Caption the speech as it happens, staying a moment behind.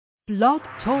Blog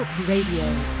Talk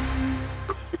Radio.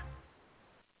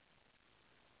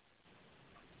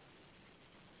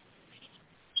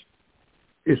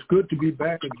 It's good to be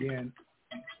back again.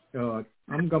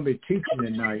 I'm going to be teaching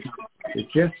tonight. It's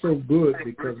just so good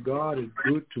because God is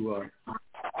good to us,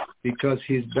 because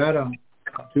he's better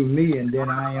to me and than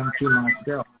I am to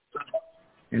myself.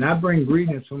 And I bring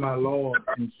greetings from my Lord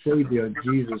and Savior,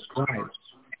 Jesus Christ,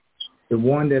 the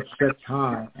one that sits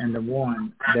high and the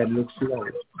one that looks low.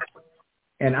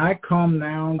 And I come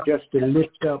now just to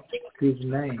lift up his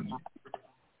name,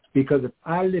 because if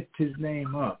I lift his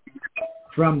name up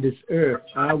from this earth,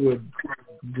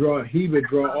 he would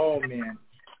draw all men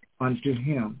unto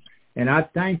him. And I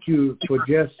thank you for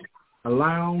just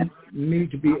allowing me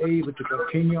to be able to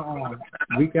continue on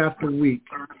week after week,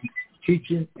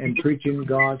 teaching and preaching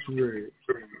God's word.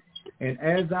 And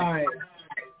as I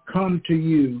come to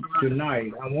you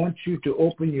tonight, I want you to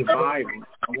open your Bible.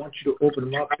 I want you to open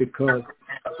them up because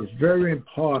it's very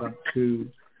important to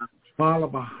follow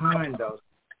behind us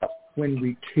when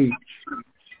we teach.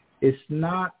 It's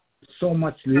not so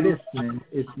much listening,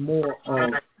 it's more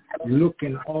of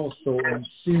looking also and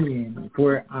seeing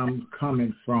where I'm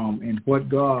coming from and what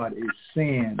God is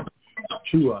saying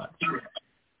to us.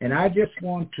 And I just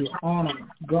want to honor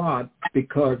God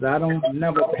because I don't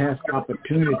never pass the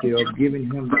opportunity of giving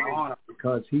him the honor,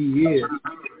 because he is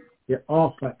the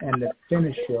author and the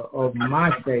finisher of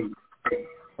my faith,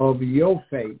 of your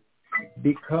faith,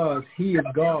 because he is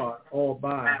God all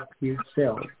by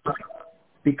himself.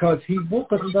 Because he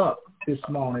woke us up this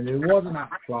morning. It wasn't our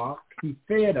clock. He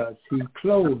fed us. He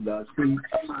clothed us. He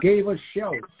gave us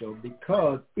shelter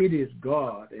because it is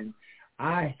God. And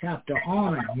I have to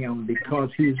honor him because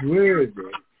he's worthy.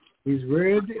 He's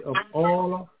worthy of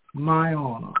all my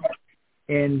honor.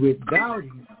 And without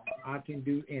him, I can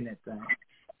do anything.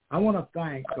 I want to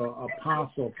thank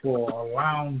Apostle for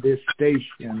allowing this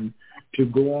station to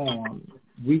go on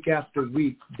week after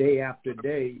week, day after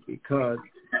day, because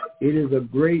it is a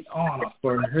great honor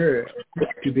for her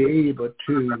to be able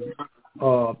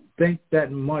to think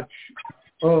that much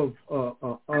of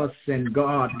us and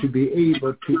God, to be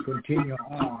able to continue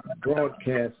on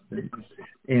broadcasting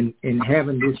and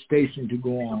having this station to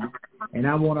go on. And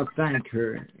I want to thank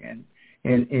her,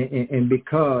 and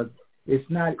because it's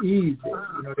not easy.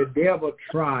 You know, the devil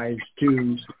tries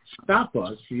to stop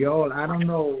us. Y'all, I don't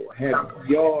know,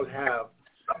 y'all have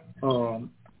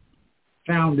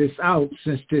found this out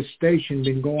since this station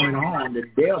been going on. The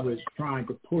devil is trying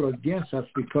to pull against us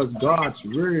because God's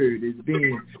word is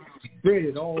being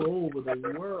spread all over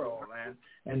the world,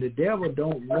 and the devil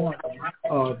don't want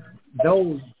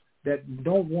those that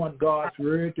don't want God's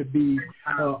word to be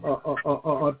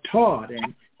taught,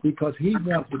 and because he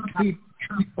wants to keep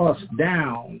us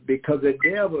down, because the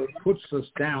devil puts us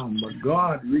down, but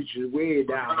God reaches way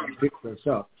down and picks us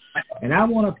up. And I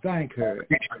want to thank her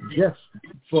just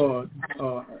for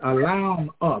allowing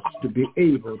us to be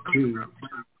able to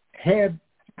have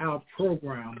our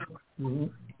program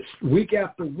week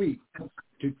after week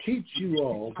to teach you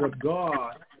all what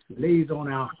God lays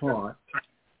on our heart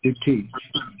to teach.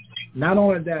 Not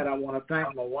only that, I want to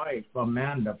thank my wife,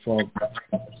 Amanda, for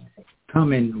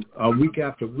coming week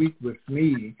after week with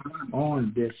me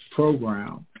on this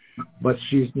program. But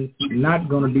she's not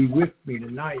going to be with me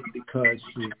tonight because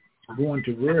she's going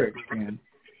to work,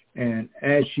 and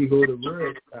as she go to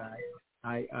work,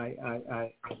 I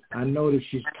know that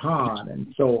she's tired,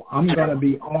 and so I'm going to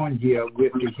be on here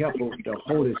with the help of the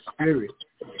Holy Spirit,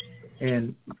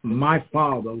 and my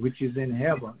Father, which is in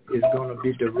heaven, is going to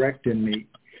be directing me.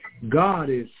 God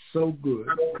is so good.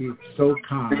 He's so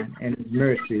kind, and his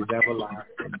mercy is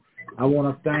everlasting. I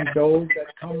want to thank those that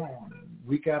come on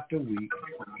week after week,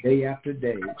 day after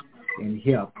day, and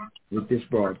help with this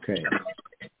broadcast.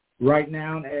 Right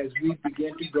now, as we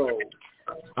begin to go,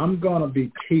 I'm going to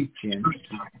be teaching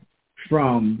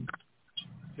from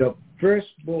the first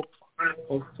book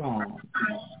of Psalms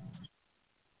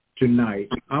tonight.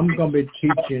 I'm going to be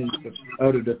teaching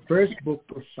out of the first book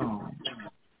of Psalms.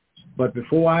 But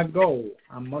before I go,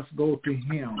 I must go to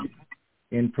him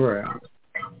in prayer.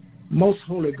 Most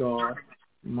holy God,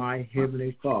 my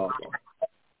heavenly Father,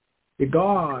 the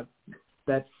God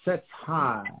that sits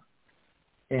high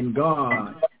and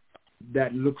God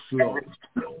that looks low.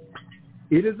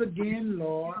 It is again,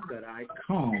 Lord, that I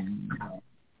come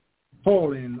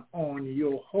calling on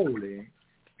your holy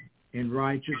and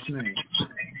righteous name.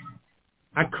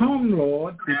 I come,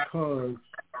 Lord, because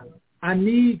I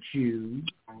need you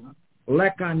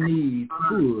like I need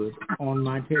food on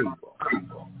my table.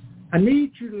 I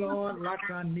need you, Lord, like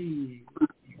I need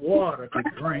water to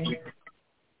drink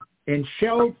and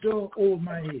shelter over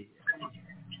my head.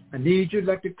 I need you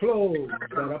like the clothes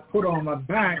that I put on my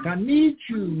back. I need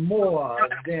you more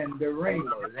than the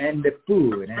raiment and the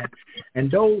food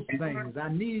and those things. I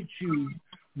need you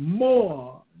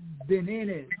more than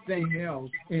anything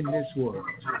else in this world.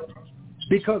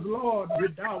 Because, Lord,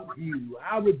 without you,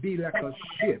 I would be like a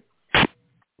ship,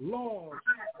 lost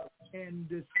in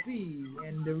the sea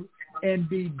and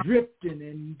be drifting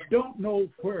and don't know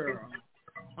where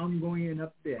I'm going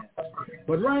up there.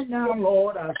 But right now,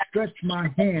 Lord, I stretch my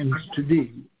hands to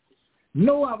thee.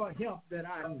 No other help that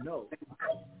I know.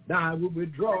 Thou will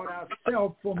withdraw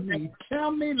thyself from me.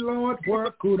 Tell me, Lord,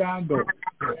 where could I go?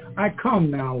 I come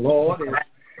now, Lord,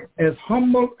 as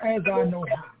humble as I know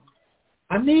how.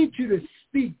 I need you to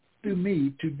speak to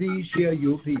me, to these here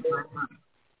your people.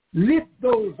 Lift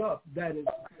those up that is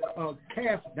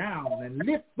cast down, and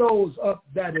lift those up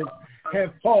that is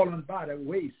have fallen by the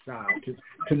wayside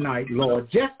tonight, Lord.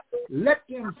 Just let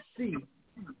them see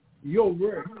your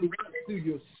word through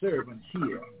your servants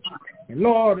here. And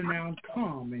Lord, now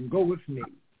come and go with me.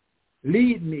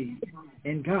 Lead me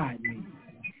and guide me.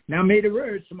 Now may the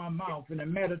words of my mouth and the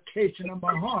meditation of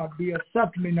my heart be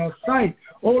acceptable in your sight,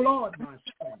 O Lord, my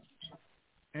strength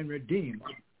and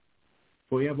Redeemer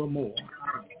forevermore.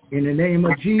 In the name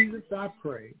of Jesus I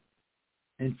pray,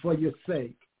 and for your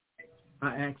sake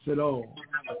I ask it all.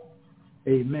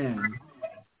 Amen.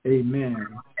 Amen.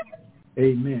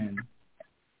 Amen.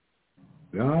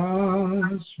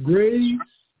 God's grace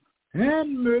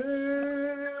and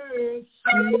mercy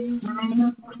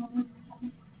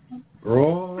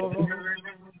brought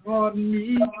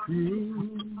me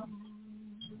through.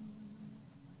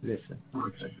 Listen.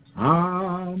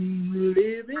 I'm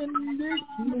living this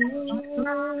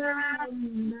moment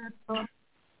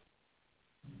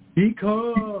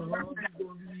because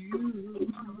of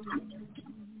you.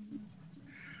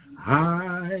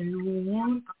 I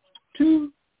want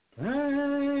to thank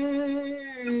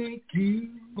you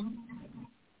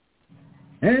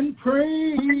and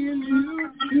praise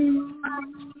you too.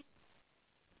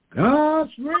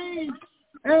 God's grace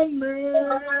and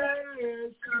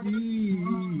mercy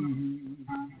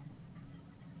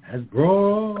has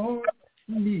brought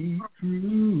me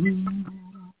through.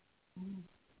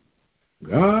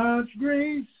 God's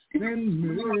grace and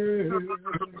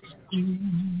mercy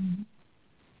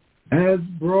has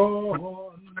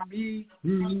brought me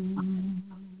through.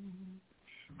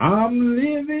 I'm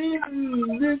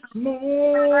living this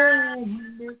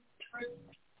moment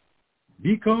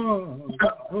because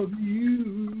of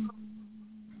you.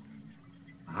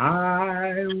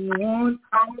 I want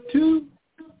to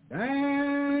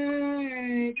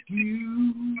thank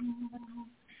you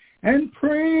and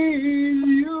praise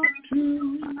you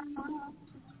too.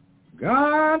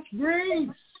 God's grace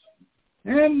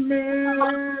and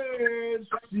mercy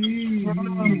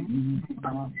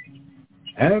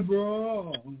have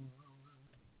brought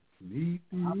me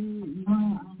through.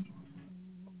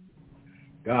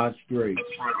 God's grace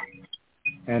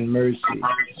and mercy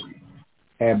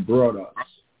have brought us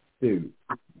through.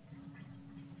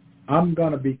 I'm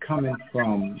going to be coming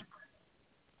from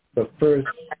the first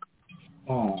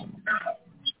Psalm,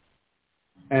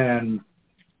 and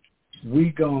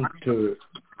we're going to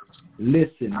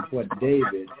listen what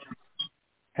David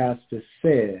has to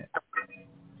say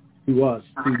to us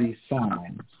through these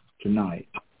Psalms tonight.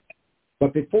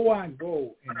 But before I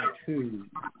go into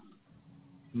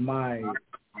my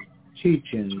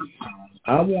teachings,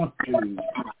 I want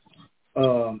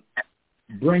to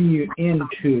bring you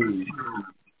into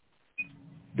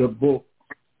the book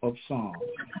of Psalms.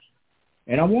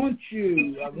 And I want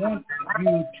you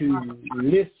to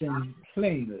listen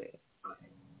plainly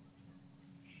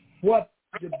what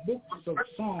the books of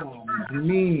Psalms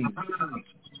mean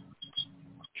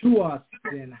to us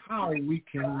and how we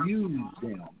can use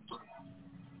them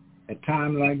at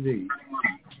times like these.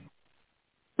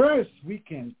 First, we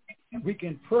can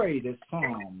pray the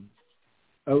Psalms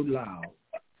out loud.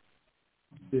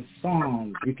 The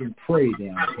Psalms, we can pray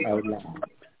them out loud.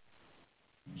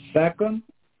 Second,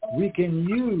 we can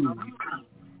use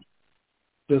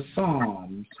the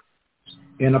Psalms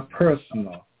in a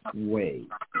personal way.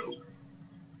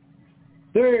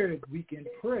 Third, we can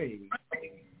pray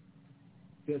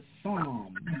the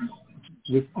Psalms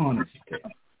with honesty.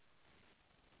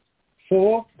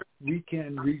 Fourth, we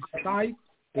can recite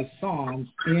the Psalms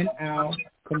in our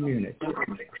community.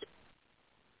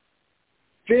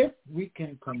 Fifth, we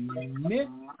can commit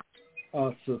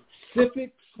a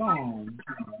specific psalm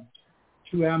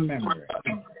to our memory.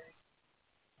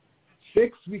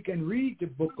 Sixth, we can read the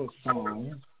book of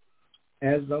Psalms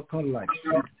as a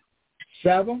collection.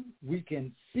 Seventh, we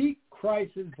can seek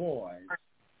Christ's voice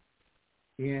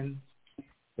in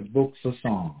the books of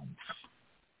Psalms.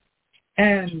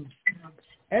 And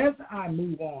as I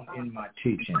move on in my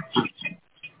teaching,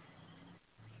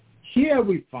 here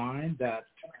we find that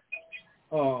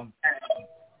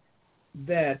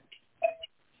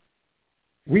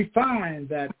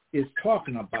it's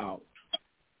talking about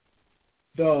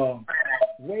the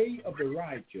way of the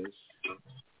righteous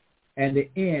and the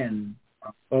end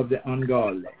of the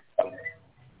ungodly.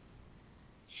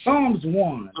 Psalms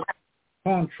 1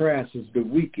 contrasts the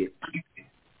wicked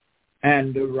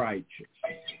and the righteous.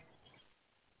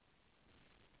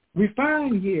 We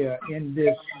find here in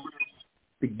this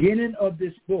beginning of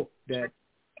this book that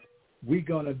we're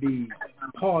going to be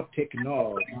partaking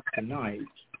of tonight,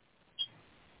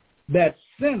 that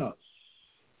sinners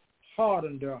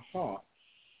harden their hearts.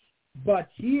 But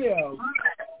here,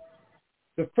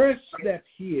 the first step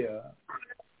here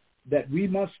that we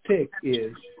must take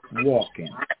is walking.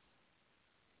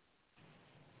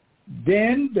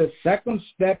 Then the second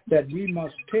step that we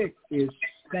must take is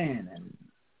standing.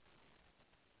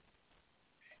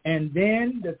 And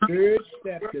then the third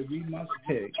step that we must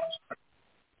take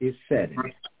is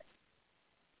setting.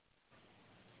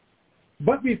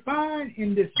 But we find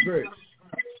in this verse,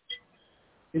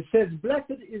 it says,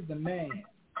 "Blessed is the man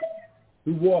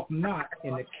who walk not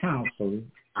in the counsel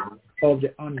of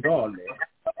the ungodly,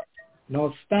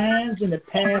 nor stands in the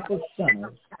path of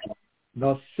sinners,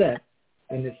 nor set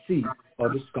in the seat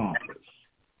of the scoffers."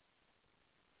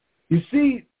 You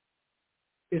see,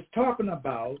 it's talking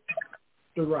about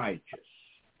the righteous.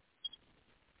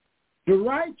 The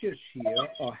righteous here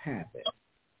are happy.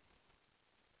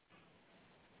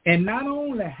 And not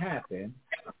only happy,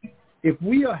 if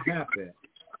we are happy,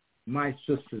 my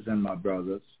sisters and my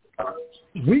brothers,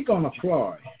 we're going to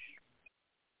flourish.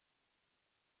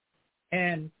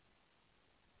 And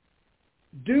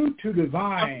due to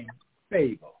divine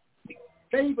favor,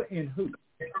 favor in who?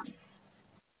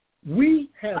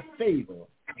 We have favor.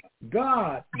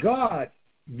 God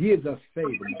gives us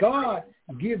favor. God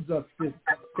gives us this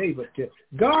favor.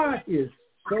 God is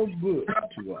so good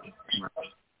to us.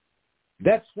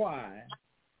 That's why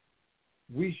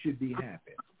we should be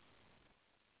happy.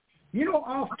 You know,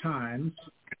 oftentimes,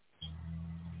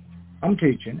 I'm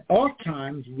teaching,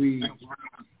 oftentimes we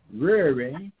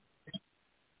worry,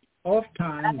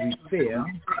 oftentimes we fear,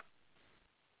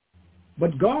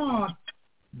 but God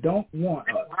don't want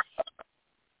us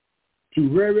to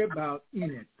worry about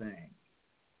anything.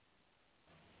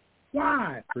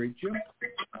 Why, preacher?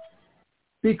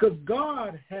 Because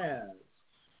God has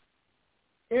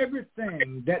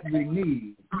everything that we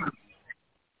need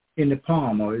in the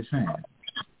palm of his hand.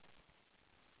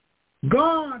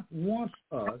 God wants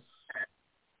us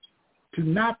to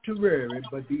not to worry,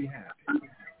 but be happy.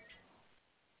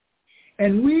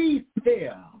 And we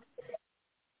fear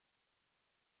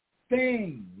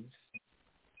things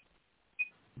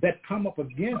that come up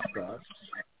against us.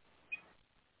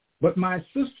 But my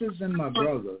sisters and my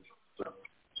brothers,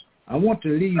 I want to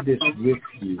leave this with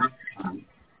you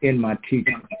in my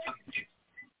teaching,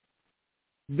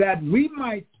 that we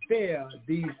might fear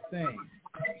these things.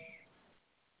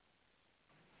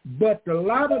 But a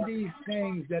lot of these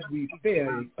things that we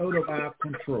fear is out of our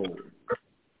control.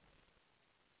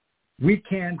 We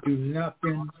can't do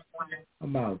nothing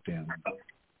about them.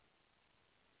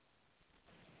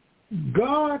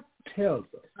 God tells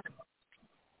us,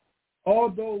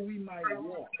 although we might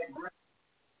walk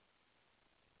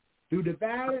through the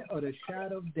valley of the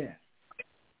shadow of death,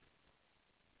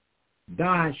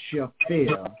 thou shalt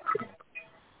fear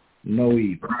no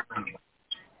evil.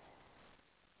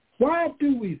 Why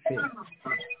do we fear?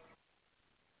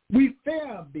 We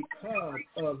fear because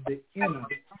of the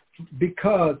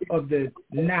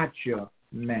natural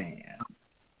man.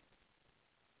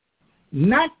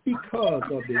 Not because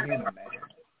of the inner man,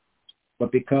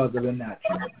 but because of the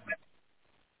natural man.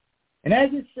 And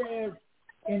as it says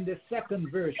in the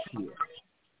second verse here,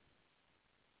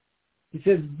 he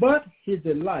says, "But his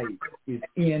delight is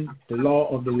in the law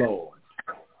of the Lord,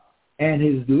 and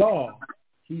his law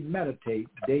he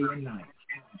meditates day and night."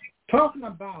 Talking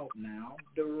about now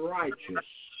the righteous.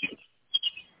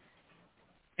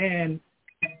 And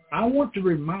I want to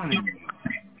remind you,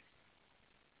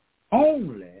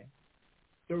 only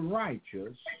the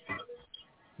righteous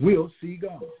will see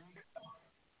God.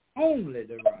 Only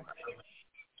the righteous.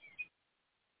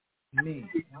 Me.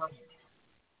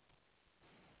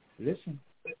 Listen.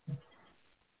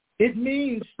 It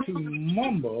means to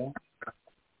mumble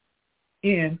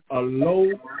in a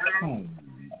low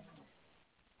tone.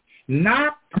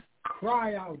 Not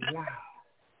cry out loud.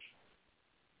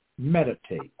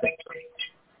 Meditate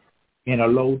in a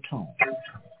low tone.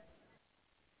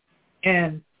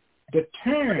 And The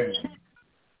term,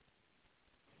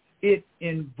 it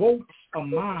invokes a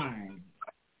mind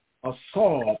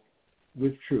assault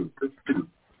with truth.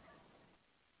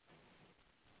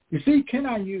 You see, can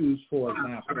I use, for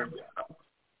example,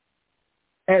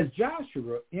 as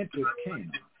Joshua entered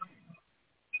Canaan,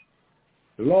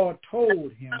 the Lord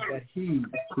told him that he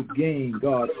could gain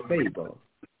God's favor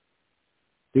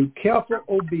through careful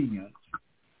obedience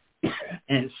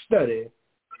and study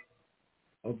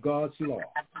of God's law.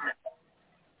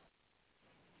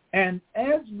 And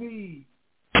as we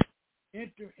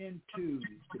enter into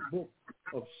the book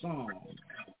of Psalms,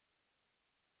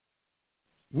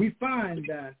 we find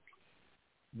that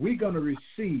we're going to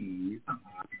receive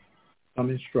some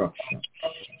instruction.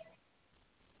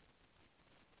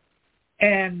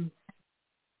 And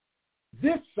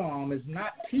this psalm is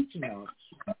not teaching us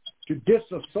to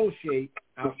disassociate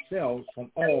ourselves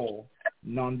from all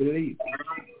non-believers.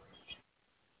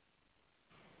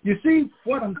 You see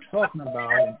what I'm talking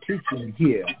about and teaching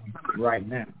here right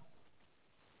now.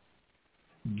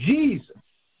 Jesus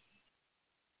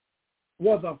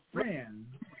was a friend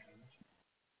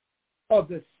of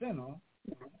the sinner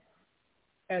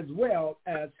as well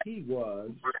as he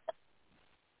was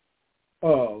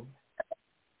of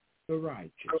the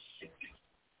righteous.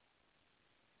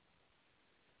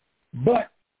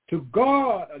 But to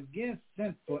guard against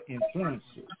sinful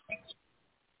influences,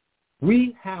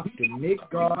 we have to make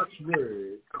God's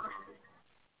word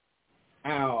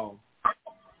our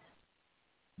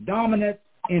dominant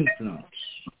influence.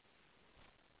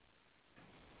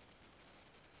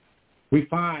 We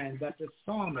find that the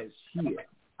psalmist here,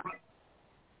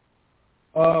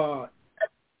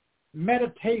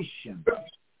 meditation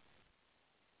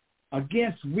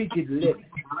against wicked living,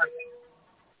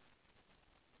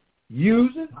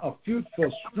 using a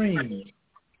fruitful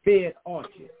stream-fed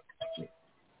orchard,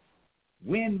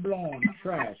 wind-blown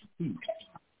trash heap.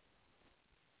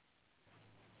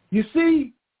 You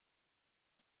see,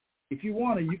 if you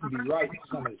want to, you can be writing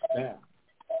some of this down,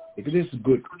 because this is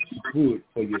good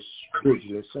for your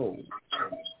spiritual soul.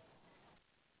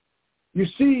 You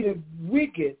see, the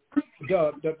wicked,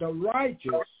 the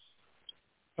righteous,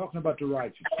 talking about the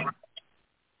righteous,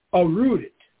 are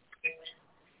rooted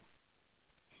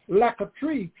like a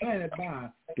tree planted by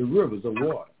the rivers of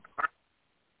water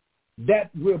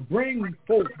that will bring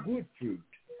forth good fruit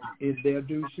in their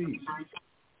due season.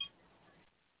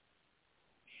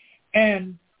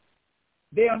 And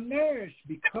they are nourished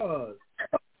because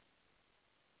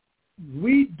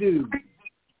we do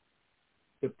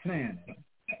the planting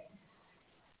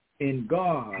and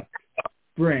God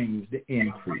brings the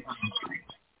increase.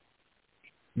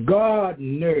 God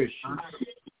nourishes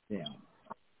them.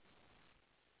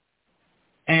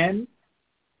 And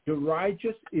the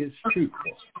righteous is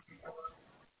truthful.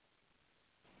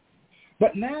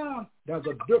 But now there's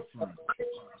a difference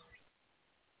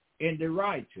in the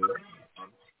righteous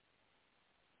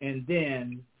and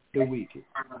then the wicked.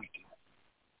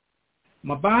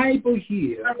 My Bible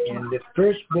here in the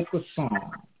first book of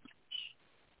Psalms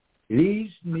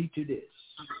leads me to this.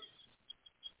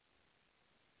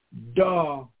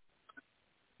 The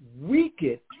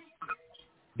wicked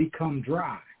become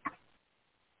dry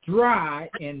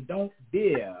and don't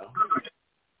bear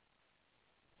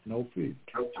no fruit.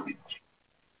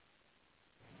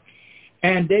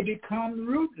 And they become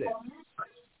rootless.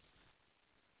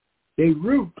 Their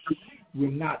roots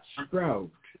will not sprout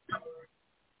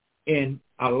and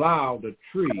allow the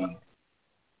tree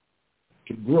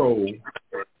to grow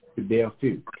to bear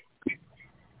fruit.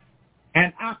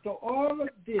 And after all of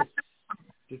this,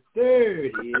 the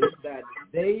third is that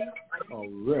they are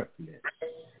worthless.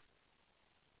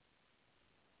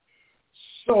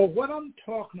 So what I'm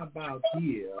talking about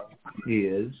here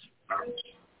is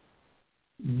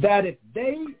that if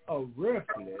they are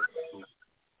worthless,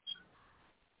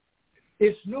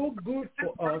 it's no good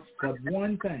for us but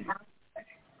one thing: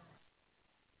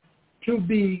 to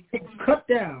be cut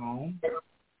down,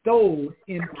 thrown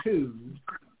into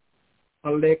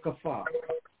a lake of fire,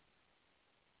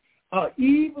 or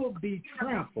evil be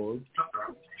trampled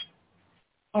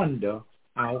under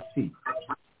our feet.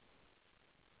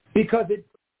 Because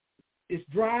it's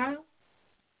dry,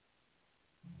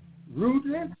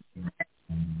 rootless,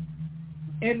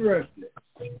 and worthless,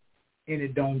 and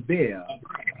it don't bear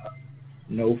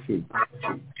no fruit.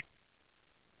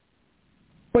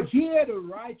 But here the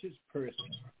righteous person,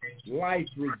 life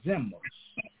resembles,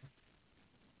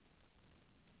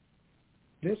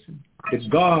 listen, the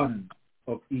Garden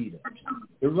of Eden.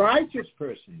 The righteous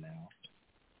person now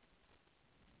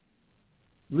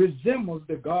resembles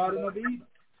the Garden of Eden.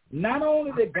 Not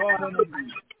only the Garden of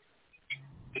Eden,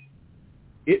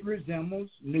 It resembles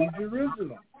New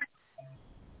Jerusalem.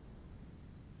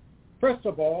 First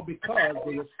of all, because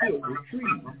they were filled with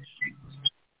trees.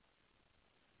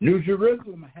 New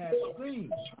Jerusalem had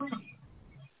streams,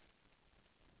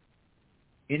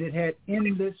 and it had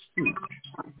endless fruit.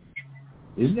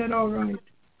 Isn't that all right?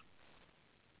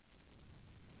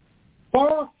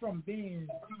 Far from being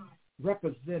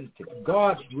representative,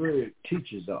 God's word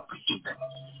teaches us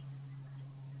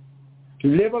to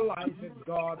live a life as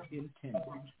God intended.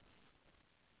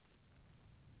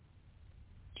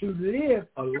 To live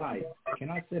a life, can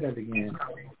I say that again?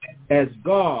 As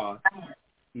God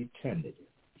intended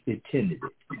it.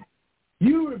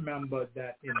 You remember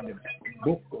that in the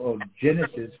book of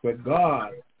Genesis, where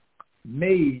God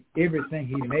made everything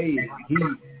he made, he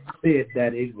said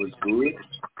that it was good.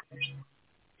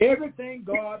 Everything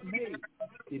God made,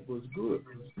 it was good.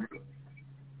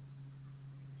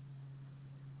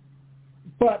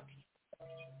 But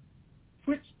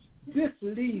which this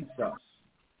leads us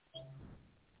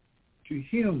to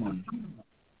human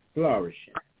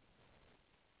flourishing.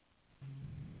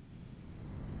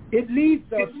 It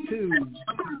leads us to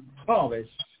harvest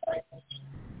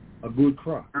a good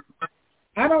crop.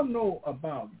 I don't know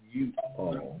about you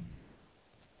all,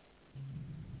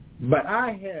 but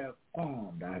I have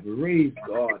farmed, I've raised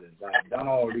gardens, I've done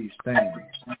all these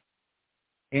things,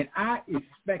 and I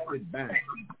expected back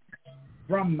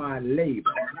from my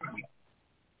labor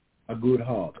a good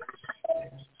harvest.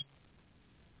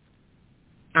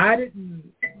 I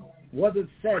wasn't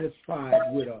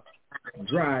satisfied with a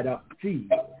dried up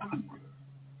field.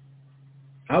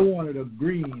 I wanted a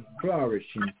green,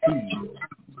 flourishing field,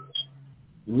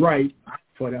 ripe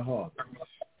for the harvest.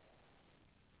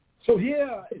 So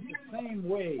here is the same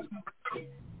way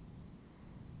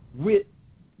with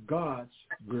God's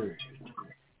word.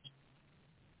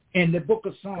 In the book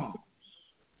of Psalms,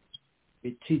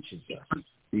 it teaches us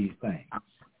these things.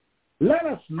 Let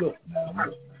us look now.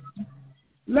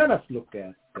 Let us look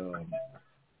at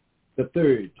the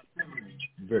third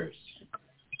verse.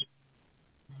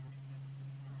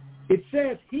 It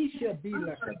says, he shall be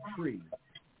like a tree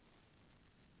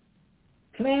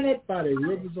planted by the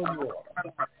rivers of water.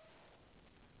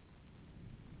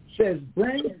 Says,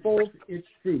 bring forth its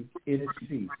fruit in its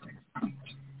season,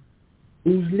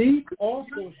 whose leaf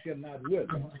also shall not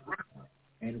wither,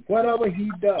 and whatever he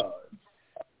does,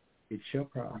 it shall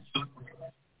prosper.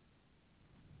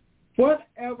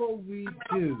 Whatever we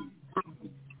do,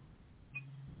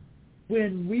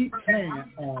 when we plant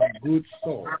on good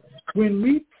soil, when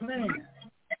we plant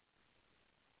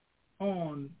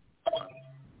on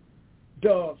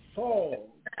the soil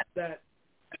that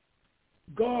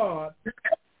God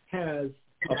has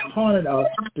appointed us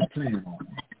to plant on,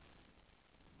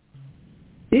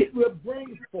 it will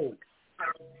bring forth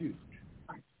fruit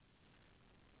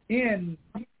in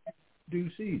due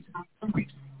season.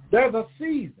 There's a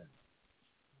season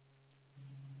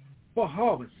for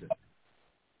harvesting.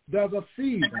 There's a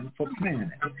season for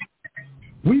planting.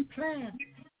 We plant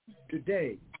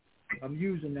today. I'm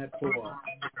using that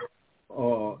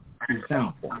for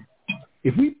example.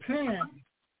 If we plant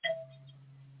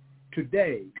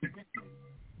today,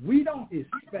 we don't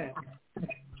expect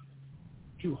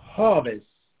to harvest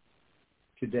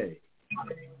today.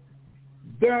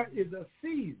 There is a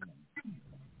season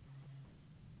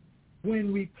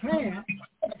when we plant.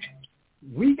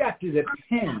 We got to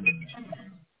depend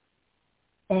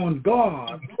on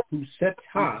God, who sits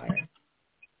high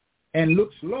and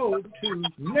looks low, to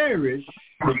nourish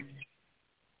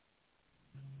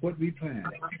what we plant.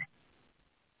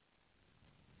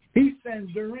 He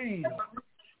sends the rain on it.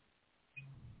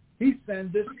 He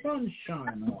sends the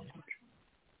sunshine on it.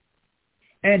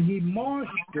 And he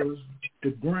moistures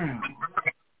the ground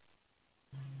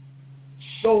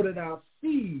so that our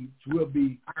seeds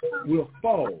will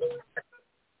fall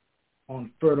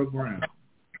on fertile ground.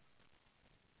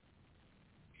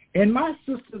 And my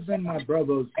sisters and my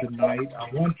brothers tonight,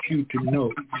 I want you to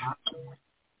know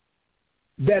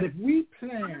that if we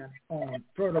plant on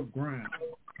fertile ground,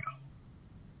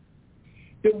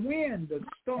 the wind, the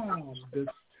storm,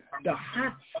 the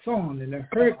hot sun and the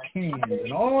hurricanes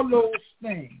and all those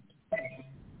things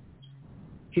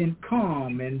can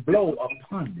come and blow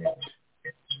upon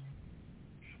it.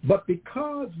 But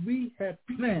because we have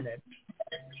planted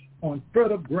on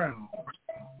fertile ground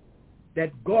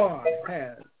that God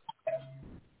has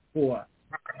for us,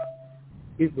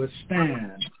 it will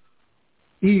stand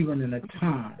even in a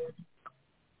time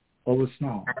of a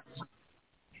storm.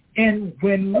 And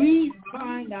when we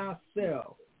find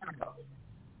ourselves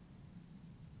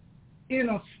in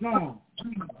a storm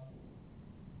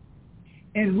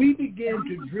and we begin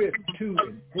to drift to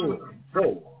and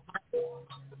fro,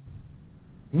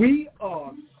 We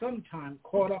are sometimes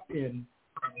caught up in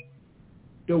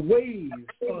the waves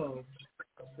of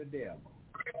the devil.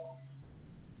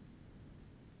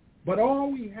 But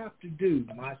all we have to do,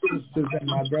 my sisters and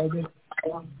my brothers,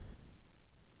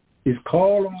 is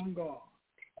call on God,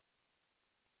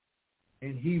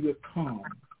 and he will come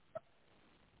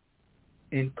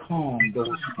and calm those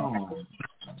storms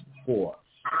for us.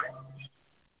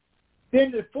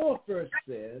 Then the 4th verse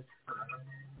says,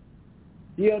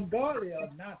 the ungodly are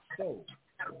not so,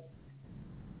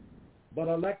 but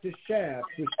are like the shaft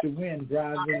which the wind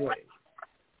drives away.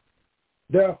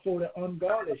 Therefore the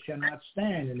ungodly shall not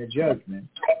stand in the judgment,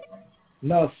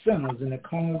 nor sinners in the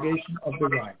congregation of the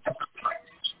righteous.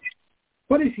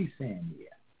 What is he saying here?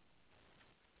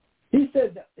 He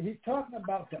said that he's talking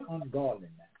about the ungodly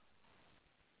now.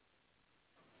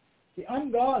 The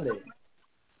ungodly,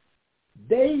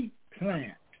 they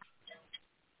plant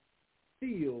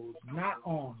fields not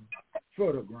on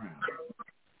fertile ground.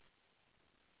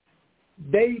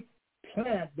 They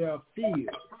plant their fields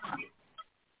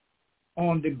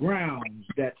on the grounds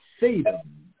that Satan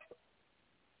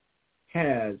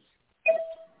has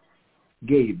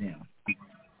gave them.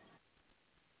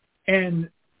 And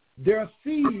their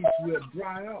seeds will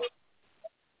dry up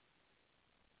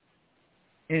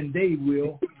and they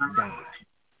will die.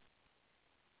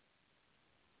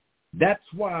 That's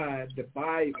why the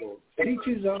Bible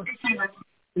teaches us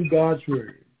through God's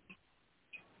word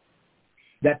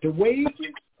that the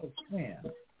wages of sin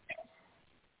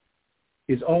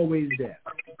is always death.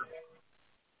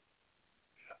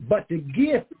 But the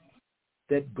gift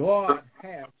that God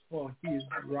has for his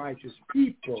righteous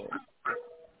people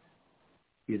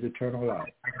is eternal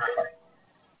life.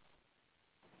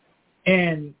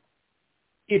 And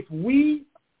if we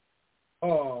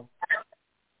are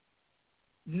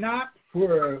not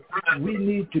where we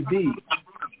need to be,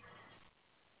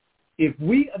 if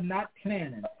we are not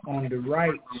planted on the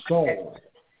right soil,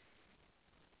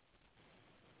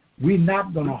 we're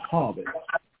not going to harvest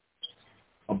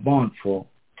a bountiful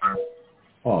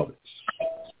harvest.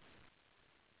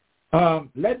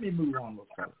 Let me move on with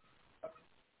that.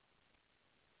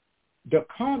 The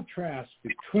contrast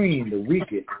between the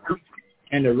wicked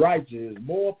and the righteous is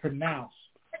more pronounced,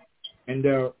 and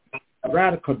they're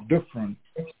radical different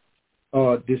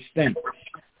distinct.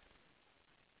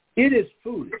 It is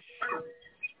foolish.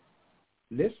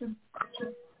 Listen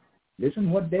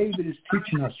what David is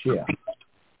teaching us here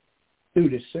through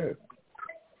the servant.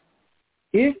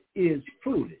 It is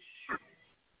foolish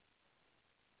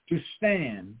to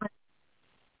stand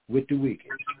with the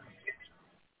wicked.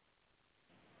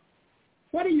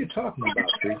 What are you talking about,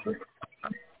 people?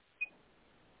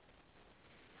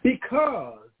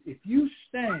 Because if you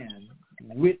stand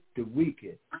with the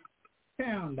wicked,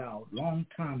 found out long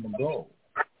time ago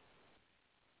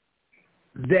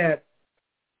that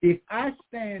if I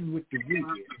stand with the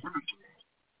wicked,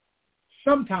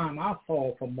 sometimes I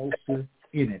fall for most of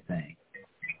anything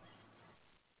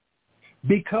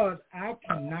because I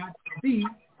cannot see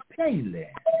plainly.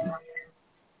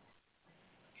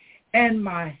 And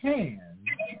my hand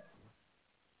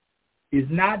is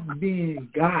not being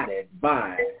guided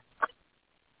by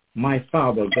my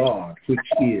Father God, which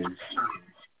is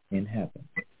in heaven.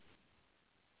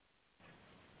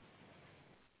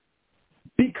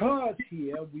 Because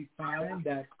here we find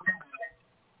that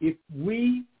if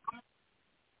we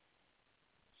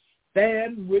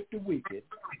stand with the wicked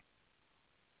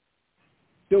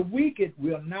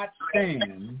will not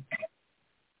stand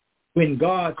when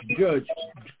God's judge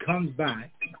comes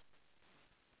back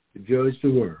to judge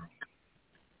the world.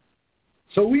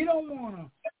 So we don't want to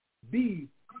be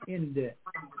in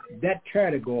that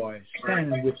category,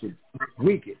 standing with the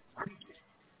wicked.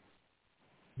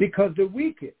 Because the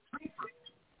wicked,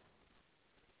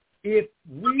 if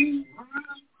we,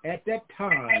 at that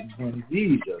time when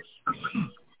Jesus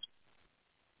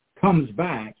comes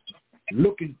back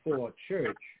looking for a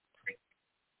church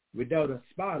without a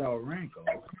spot or wrinkle,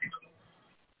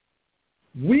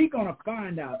 we're going to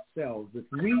find ourselves, if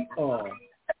we are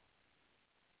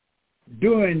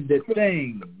doing the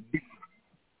thing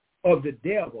of the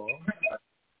devil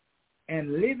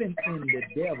and living in the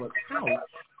devil's house,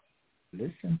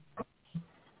 listen,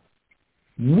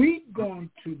 we're going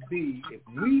to be, if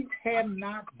we have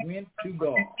not went to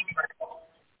God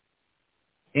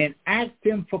and asked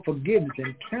him for forgiveness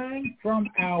and turned from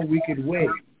our wicked ways,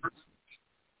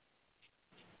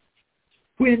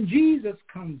 when Jesus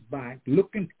comes back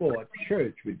looking for a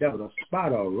church without a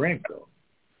spot or wrinkle,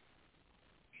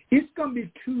 it's going to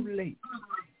be too late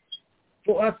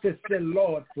for us to say,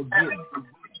 Lord, forgive me.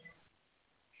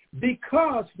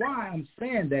 Because why I'm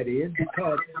saying that is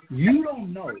because you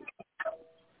don't know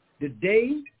the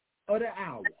day or the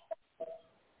hour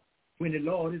when the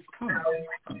Lord is coming.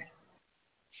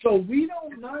 So we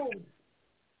don't know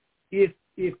if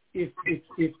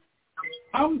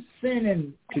I'm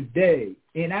sinning today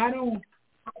and I don't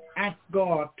ask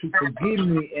God to forgive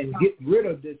me and get rid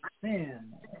of this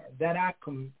sin that I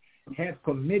have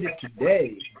committed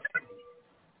today,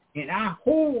 and I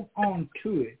hold on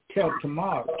to it till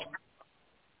tomorrow.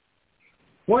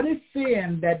 What is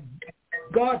saying that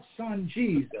God's Son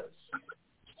Jesus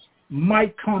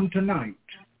might come tonight?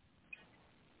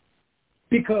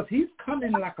 Because he's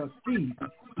coming like a thief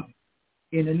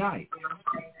in the night.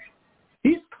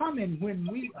 He's coming when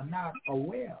we are not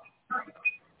aware.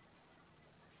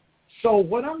 So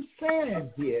what I'm saying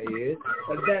here is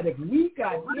that if we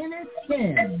got any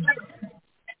sin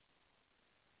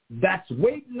that's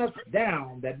weighting us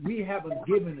down, that we haven't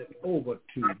given it over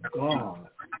to God,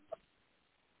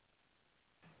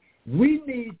 we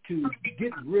need to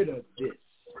get rid of this.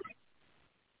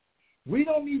 We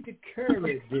don't need to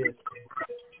carry this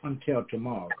until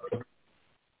tomorrow,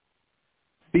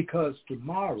 because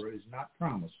tomorrow is not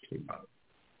promised to you.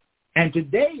 And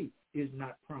today is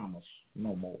not promised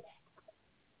no more.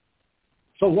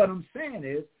 So what I'm saying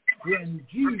is, when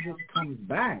Jesus comes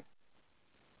back,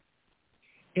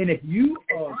 and if you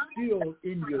are still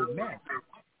in your mess,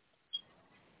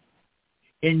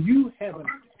 and you haven't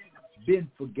been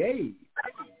forgave,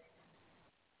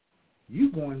 you're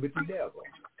going with the devil.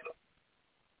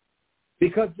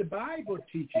 Because the Bible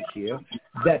teaches here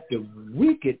that the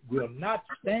wicked will not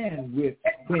stand with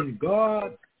when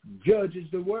God judges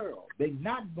the world. They're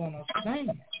not going to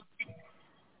stand.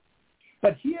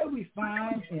 But here we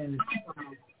find in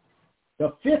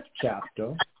the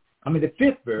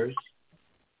 5th verse,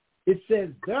 it says,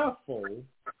 therefore,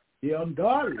 the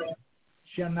ungodly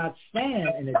shall not stand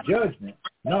in the judgment,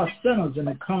 nor sinners in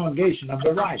the congregation of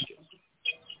the righteous.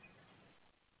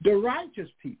 The righteous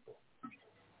people.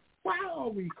 Why are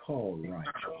we called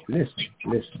righteous?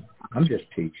 Listen. I'm just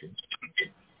teaching.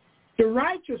 The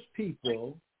righteous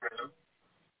people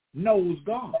knows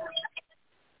God.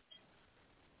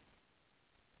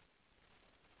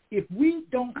 If we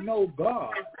don't know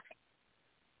God,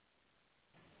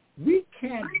 we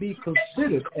can't be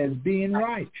considered as being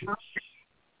righteous.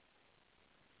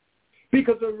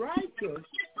 Because the righteous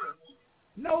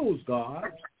knows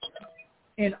God,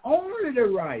 and only the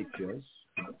righteous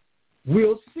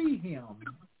will see him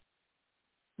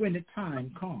when the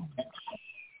time comes.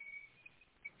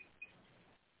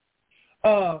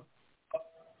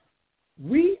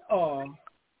 We are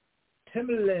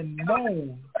timidly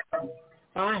known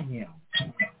by him.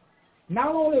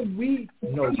 Not only we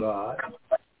know God,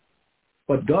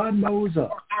 but God knows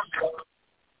us.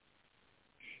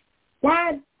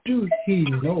 Why do he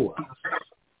know us?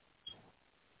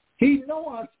 He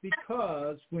knows us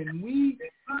because when we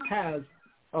have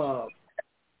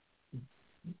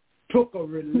took a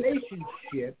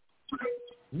relationship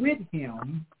with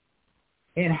him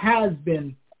and has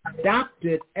been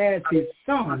adopted as his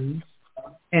sons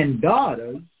and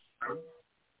daughters,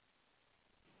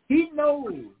 he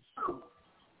knows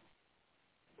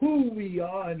who we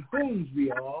are and whom we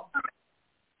are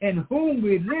and whom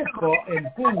we live for and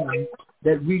whom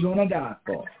that we're going to die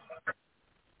for,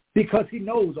 because he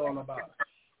knows all about us.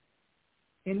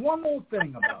 And one more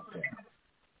thing about that.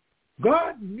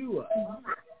 God knew us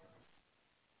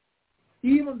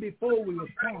even before we were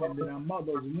formed in our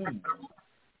mother's womb.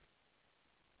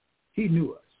 He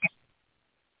knew us.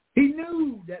 He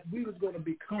knew that we was going to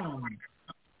become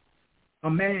a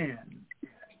man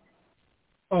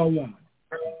or a woman.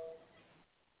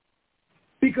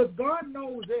 Because God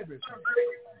knows everything.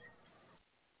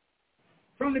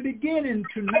 From the beginning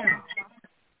to now,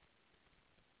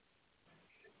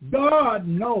 God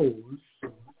knows,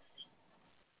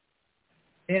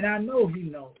 and I know he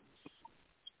knows,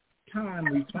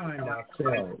 time we find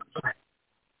ourselves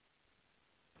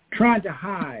trying to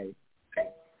hide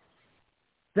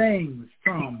things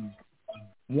from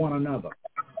one another.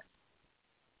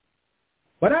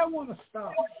 But I want to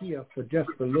stop here for just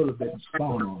a little bit and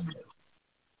spawn on this.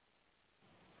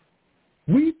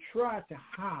 We try to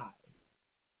hide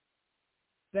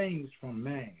things from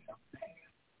man,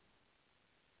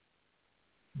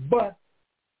 but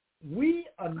we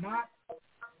are not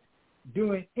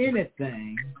doing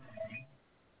anything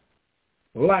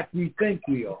like we think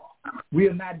we are. We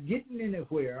are not getting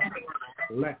anywhere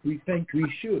like we think we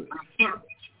should.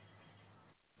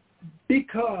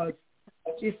 Because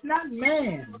it's not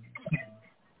man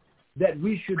that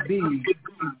we should be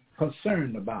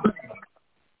concerned about.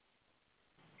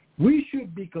 We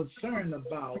should be concerned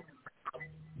about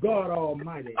God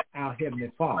Almighty, our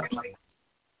Heavenly Father.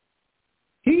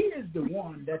 He is the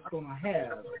one that's going to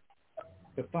have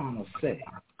the final say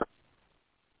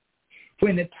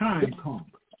when the time comes.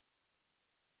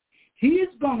 He is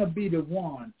going to be the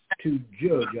one to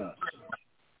judge us.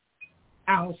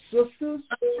 Our sisters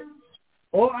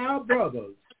or our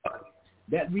brothers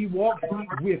that we walk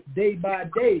with day by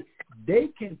day, they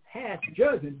can pass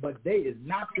judgment, but they is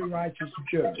not the righteous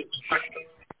judge.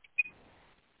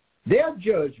 Their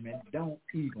judgment don't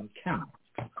even count.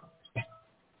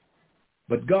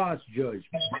 But God's judgment,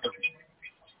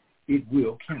 it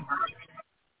will count.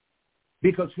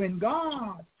 Because when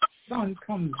God's Son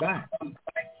comes back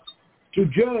to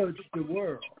judge the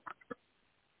world,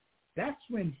 that's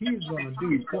when he's going to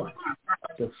do what?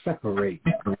 To separate.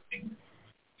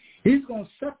 He's going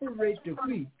to separate the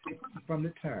wheat from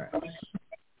the tares.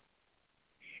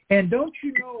 And don't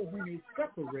you know, when he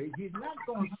separates, he's not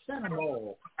going to send them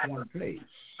all one place.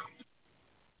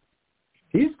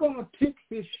 He's going to pick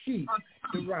his sheep,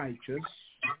 the righteous,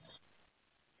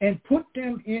 and put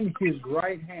them in his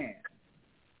right hand.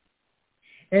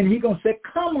 And he's going to say,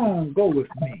 come on, go with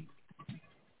me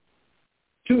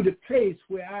to the place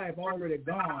where I have already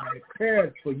gone and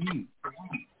prepared for you.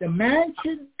 The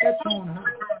mansion that's on high,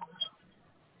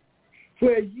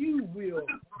 where you will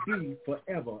be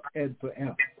forever and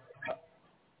forever.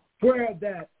 Where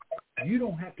that you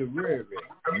don't have to worry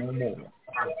no more.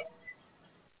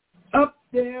 Up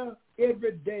there,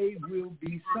 every day will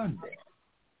be Sunday.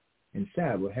 And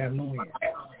Sabbath will have no end.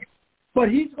 But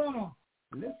he's going to,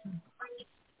 listen,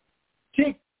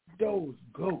 take those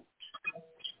goats,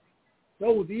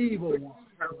 those evil ones,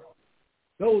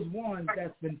 those ones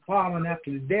that's been following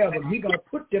after the devil, he's going to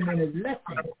put them in his left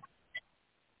hand.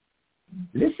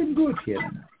 Listen good here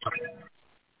now.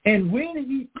 And when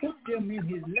he put them in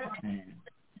his left hand,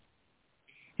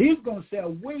 he's going to say,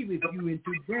 away with you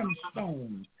into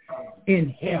brimstone in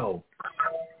hell,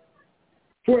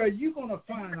 where you're going to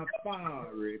find a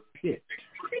fiery pit,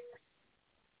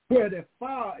 where the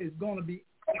fire is going to be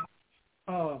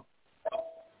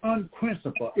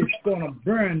unquenchable. It's going to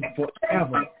burn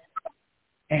forever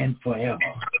and forever.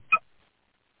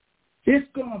 It's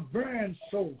going to burn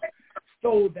so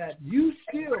that you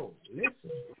still,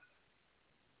 listen,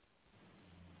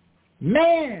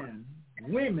 man,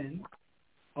 women,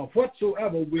 or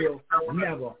whatsoever will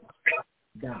never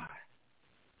die.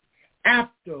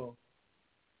 After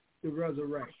the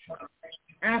resurrection,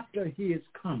 after his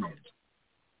coming,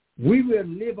 we will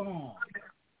live on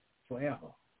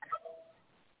forever.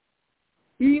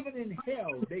 Even in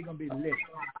hell, they're going to be living.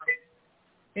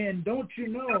 And don't you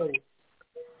know,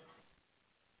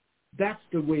 that's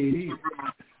the way it is.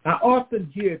 I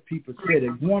often hear people say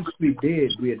that once we're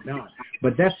dead, we're done.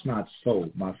 But that's not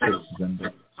so, my sisters and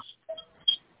brothers.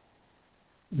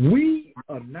 We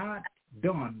are not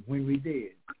done when we're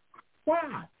dead.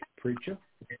 Why, preacher?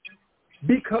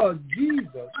 Because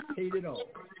Jesus paid it all.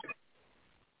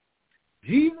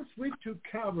 Jesus went to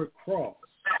Calvary cross,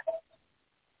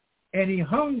 and he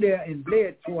hung there and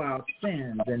bled for our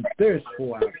sins and thirst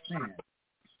for our sins.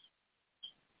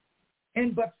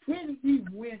 But when he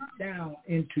went down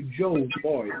into Job's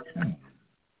boy's tomb,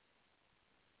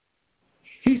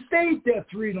 he stayed there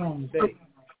 3 long days.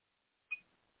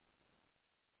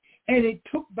 And he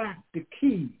took back the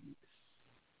keys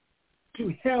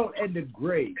to hell and the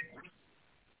grave.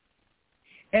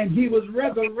 And he was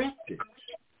resurrected.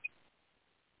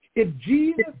 If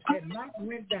Jesus had not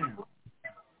went down,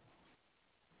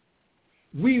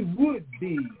 we would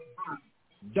be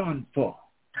done for.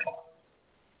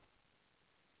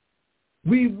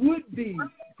 We would be,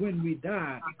 when we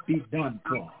die, be done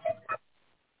for.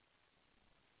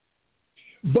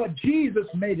 But Jesus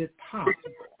made it possible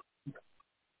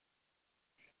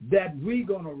that we're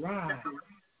going to rise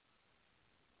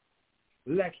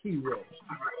like he rose.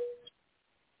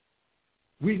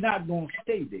 We're not going to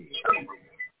stay there.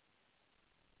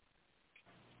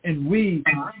 And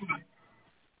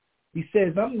he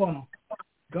says,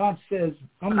 God says,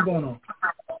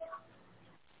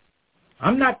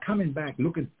 I'm not coming back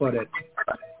looking for that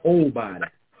old body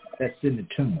that's in the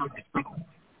tomb.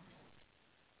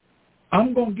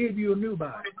 I'm going to give you a new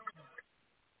body.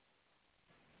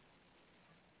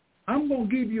 I'm going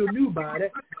to give you a new body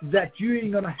that you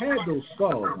ain't going to have those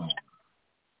scars on.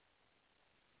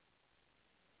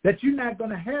 That you're not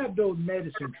going to have those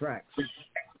medicine tracks.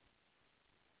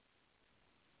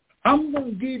 I'm going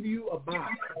to give you a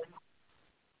body.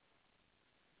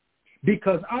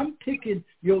 Because I'm taking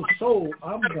your soul,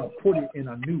 I'm going to put it in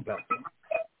a new body.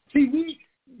 See,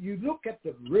 you look at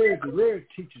the word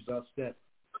teaches us that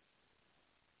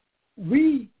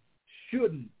we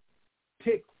shouldn't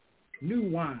take new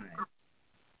wine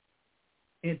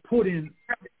and put in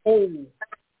old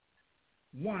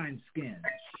wineskins.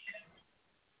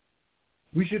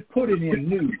 We should put it in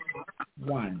new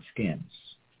wineskins.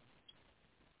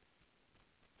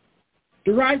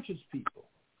 The righteous people.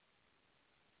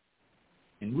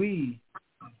 And we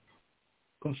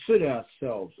consider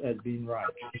ourselves as being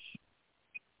righteous.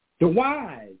 The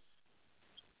wise,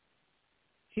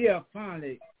 here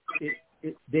finally,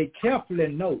 they carefully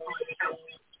note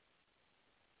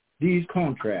these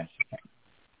contrasts.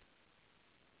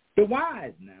 The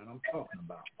wise now I'm talking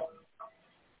about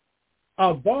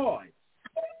avoid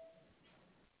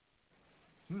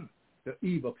the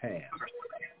evil path.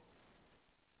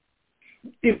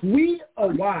 If we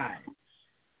are wise,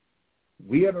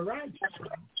 we are the righteous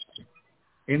ones,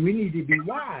 and we need to be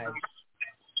wise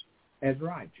as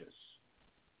righteous.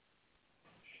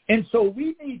 And so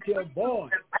we need to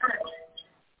avoid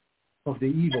of the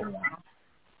evil one.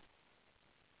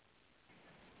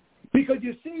 Because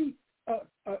you see,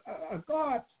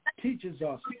 God teaches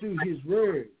us through his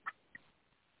word.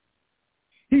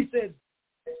 He says,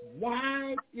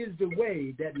 wide is the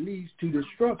way that leads to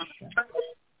destruction,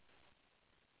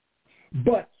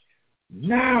 but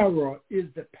narrow is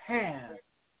the path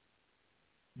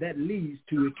that leads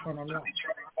to eternal life.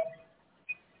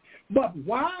 But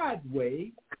wide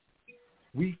way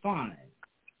we find.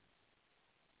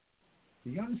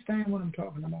 Do you understand what I'm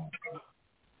talking about?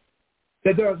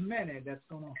 That there's many that's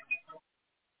going to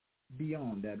be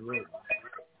on that road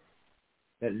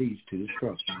that leads to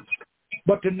destruction.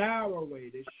 But the narrow way,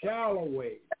 the shallow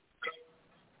way,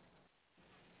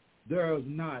 there's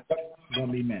not going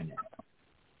to be many.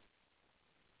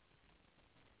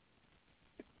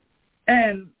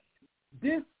 And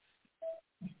this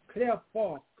clear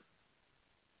fork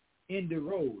in the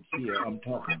road here I'm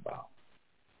talking about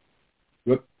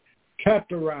will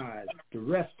characterize the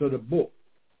rest of the book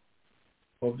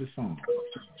of the Psalms.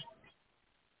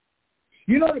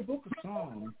 You know, the book of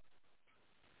Psalms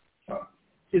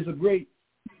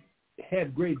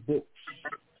had great books.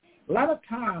 A lot of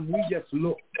times we just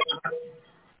look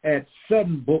at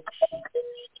 7 books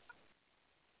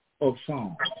of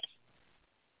Psalms.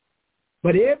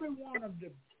 But every one of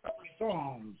the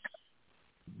Psalms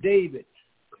David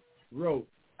wrote,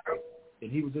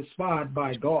 and he was inspired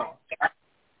by God,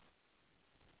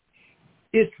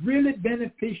 it's really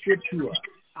beneficial to us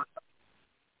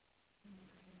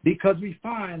because we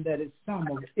find that it's some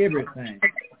of everything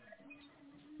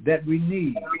that we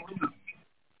need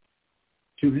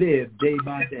to live day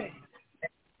by day.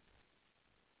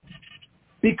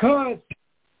 Because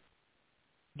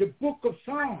the book of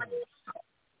Psalms,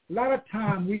 a lot of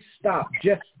time we stop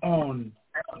just on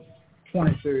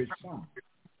 23rd Psalm.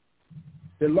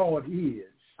 The Lord is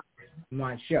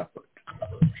my shepherd.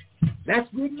 That's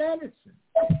good medicine,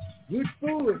 good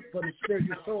food for the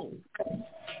spiritual soul.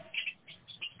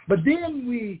 But then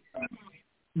we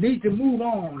need to move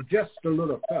on just a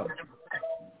little further.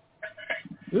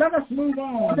 Let us move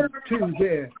on to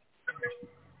where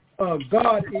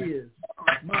God is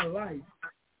my life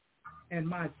and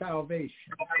my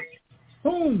salvation.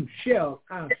 Whom shall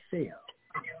I fear?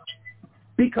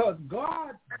 Because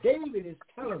God, David is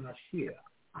telling us here,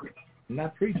 I'm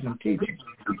not preaching, I'm teaching,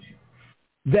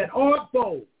 that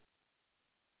although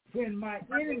when my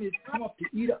enemies come up to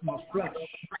eat up my flesh,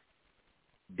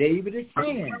 David is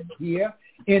saying here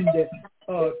in the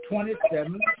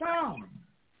 27th Psalm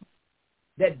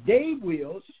that they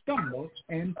will stumble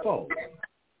and fall.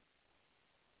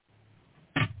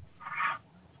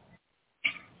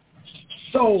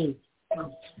 So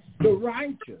the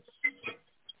righteous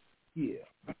here,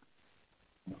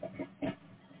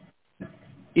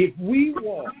 if we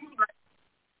walk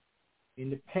in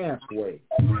the pathway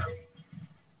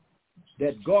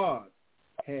that God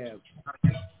is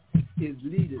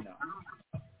leading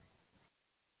us,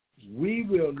 we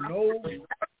will not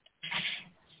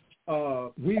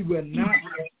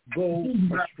go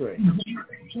astray.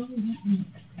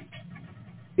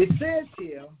 It says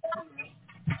here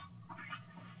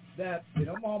that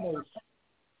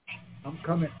I'm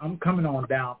coming on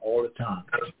down all the time.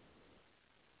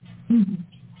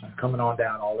 I'm coming on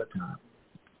down all the time.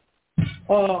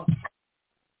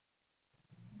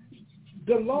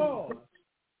 The Lord,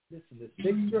 listen, the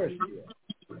 6th verse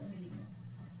here,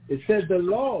 it says the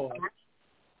Lord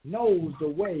knows the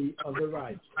way of the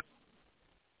righteous,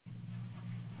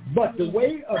 but the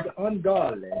way of the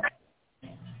ungodly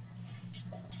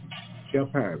shall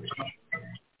perish.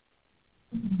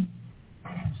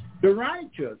 The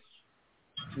righteous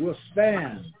will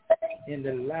stand in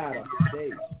the latter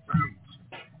days.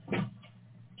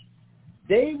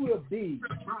 They will be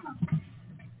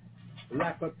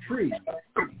like a tree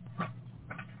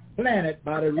planted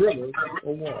by the rivers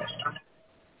of water.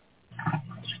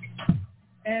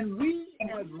 And we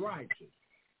as righteous,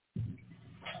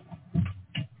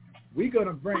 we're going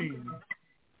to bring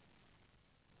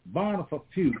bountiful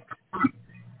fruit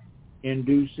in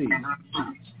due season.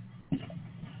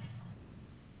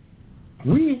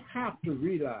 We have to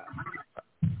realize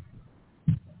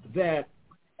that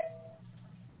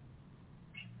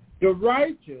the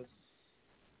righteous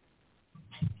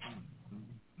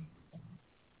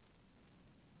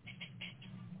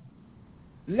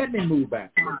let me move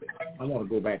back a little bit. I want to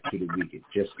go back to the wicked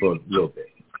just for a little bit.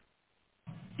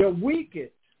 The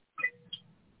wicked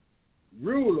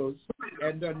rulers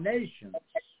and their nations,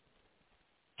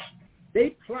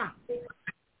 they plot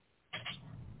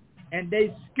and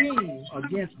they scheme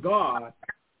against God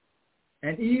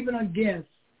and even against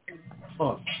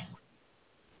us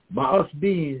by us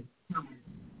being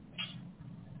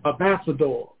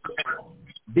ambassadors,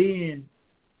 being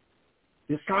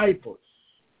disciples.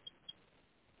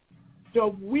 The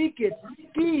wicked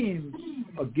schemes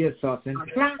against us and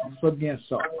plots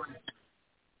against us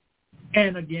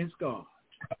and against God.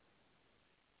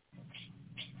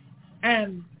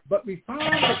 But we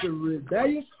find that the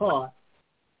rebellious heart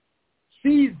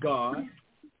sees God,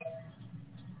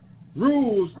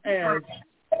 rules as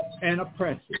an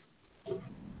oppressor.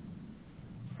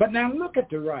 But now look at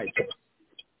the righteous.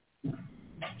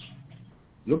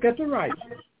 Look at the righteous.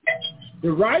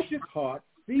 The righteous heart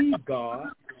sees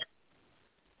God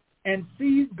and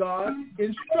sees God's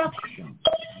instruction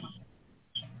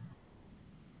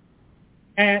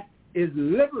and is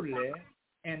liberally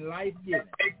and life-giving.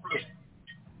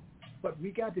 But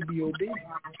we got to be obedient.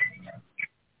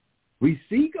 We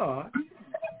see God,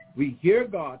 we hear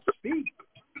God speak,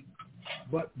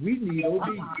 but we need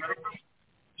obedience.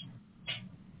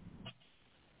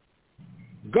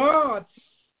 God's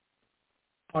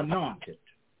anointed,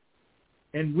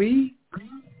 and we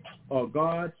are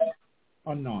God's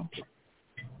anointed.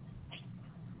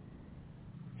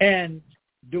 And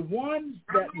the ones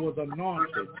that was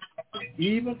anointed,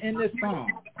 even in the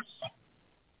Psalms,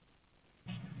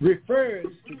 refers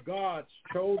to God's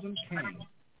chosen king.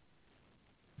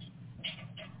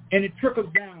 And it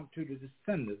trickles down to the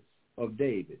descendants of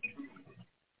David,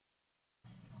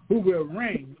 who will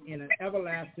reign in an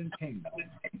everlasting kingdom.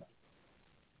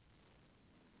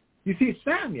 You see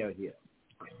Samuel here.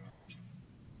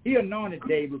 He anointed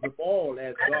David with oil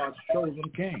as God's chosen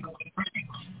king.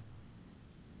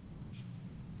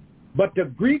 But the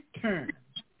Greek term,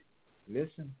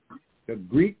 listen, the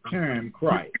Greek term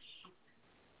Christ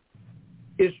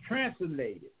is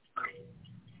translated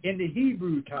in the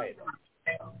Hebrew title,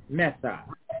 Messiah,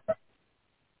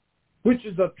 which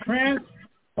is a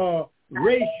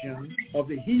transliteration of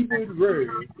the Hebrew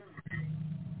word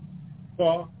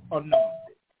for anointed.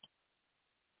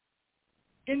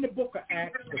 In the book of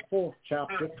Acts, the 4th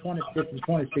chapter, 25th and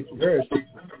 26th verse,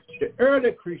 the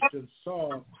early Christians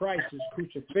saw Christ's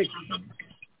crucifixion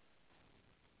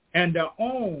and their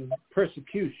own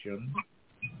persecution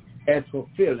as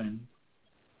fulfilling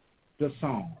the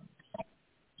Psalms.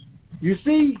 You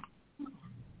see,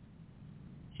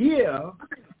 here,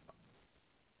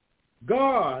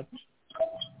 God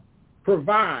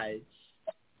provides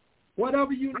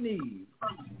whatever you need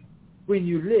when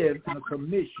you live in a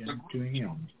submission to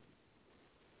Him.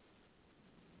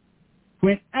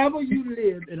 Whenever you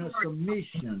live in a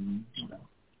submission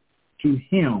to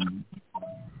Him,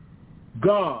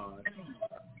 God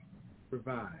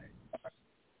provides.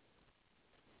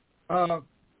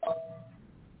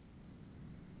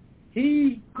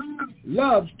 He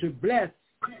loves to bless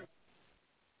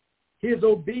His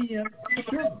obedient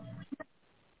children,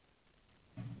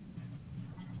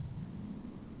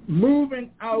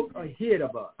 moving out ahead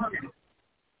of us.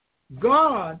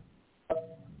 God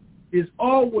is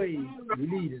always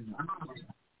leading us.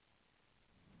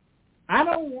 I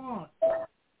don't want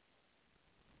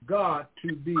God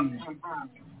to be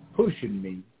pushing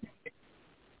me.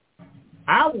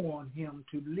 I want Him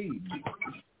to lead me.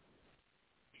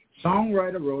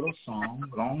 Songwriter wrote a song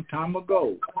a long time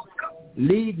ago.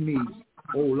 Lead me,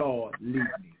 O Lord, lead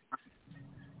me.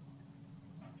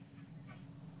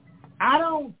 I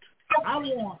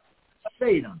want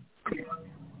Satan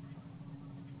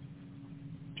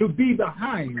to be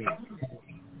behind me.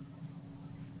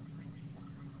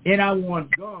 And I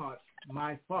want God,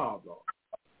 my Father,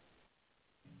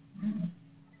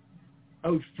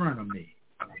 out front of me.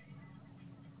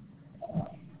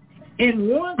 And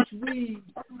once we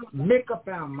make up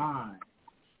our mind,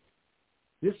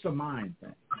 this is a mind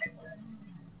thing.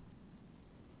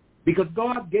 Because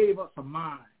God gave us a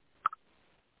mind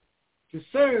to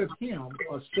serve Him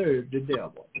or serve the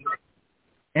devil.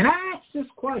 And I asked this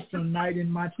question tonight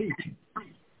in my teaching.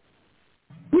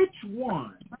 which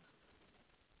one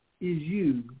is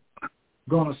you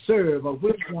going to serve, or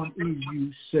which one is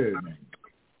you serving?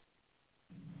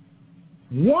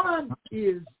 One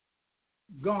is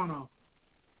going to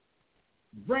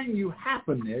bring you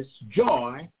happiness,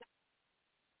 joy,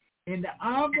 and the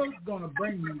other is going to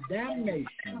bring you damnation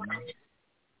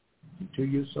to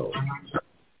your soul.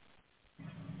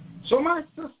 So my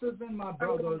sisters and my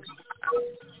brothers,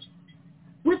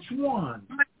 which one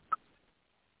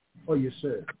are you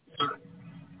serving?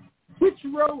 Which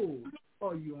road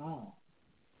are you on?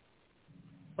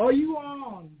 Are you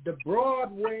on the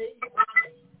broad way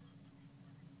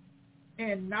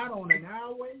and not on the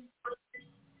narrow way?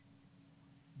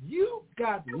 You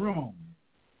got room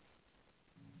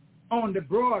on the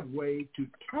broad way to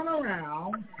turn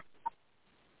around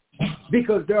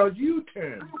because there's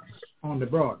U-turns on the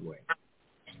Broadway,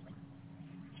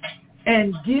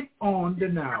 and get on the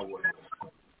narrow way.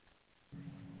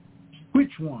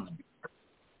 Which one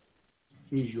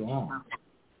is you on?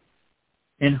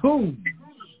 And whom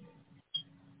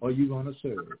are you going to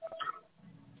serve?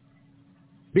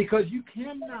 Because you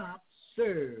cannot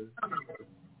serve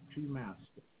two masters.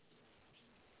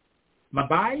 My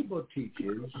Bible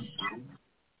teaches,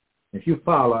 if you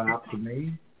follow after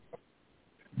me,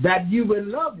 that you will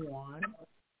love one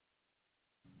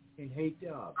and hate the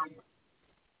other.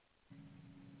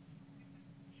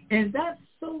 And that's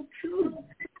so true.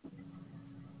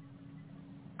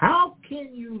 How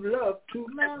can you love two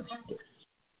masters?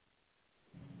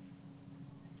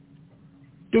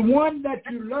 The one that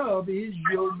you love is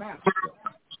your master.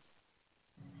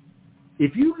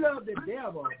 If you love the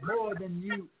devil more than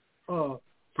you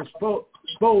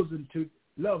supposing to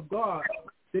love God,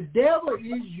 the devil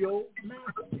is your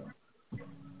master.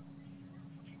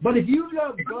 But if you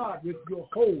love God with your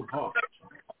whole heart,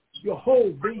 your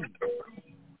whole being,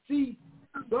 see,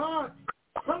 God,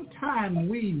 sometimes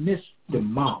we miss the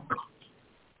mark.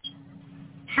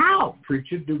 How,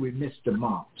 preacher, do we miss the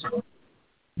mark?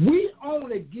 We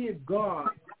only give God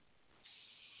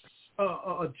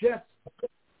just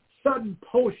certain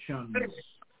portions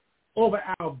over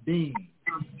our being.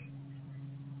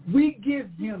 We give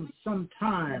him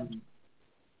sometimes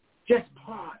just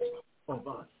part of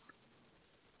us.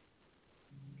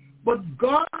 But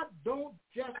God don't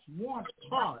just want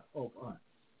part of us.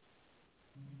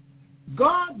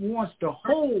 God wants to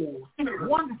hold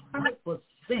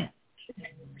 100%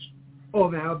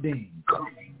 of our being.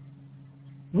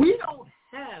 We don't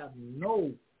have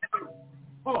no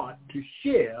part to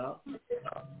share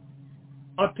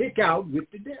or pick out with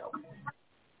the devil.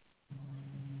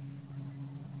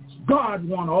 God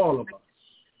wants all of us,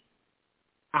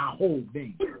 our whole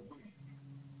being.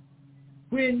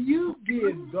 When you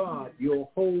give God your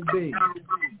whole being,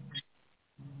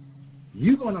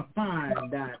 you're going to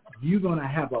find that you're going to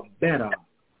have a better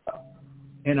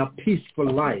and a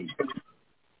peaceful life.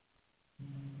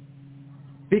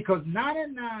 Because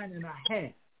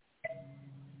 99.5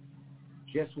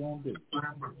 just won't do.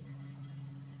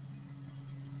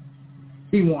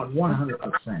 He wants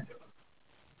 100%.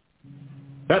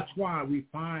 That's why we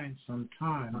find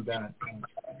sometimes that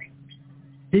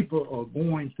people are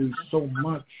going through so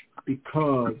much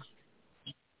because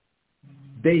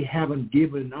they haven't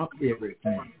given up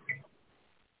everything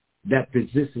that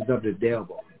possesses of the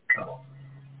devil.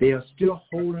 They are still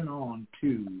holding on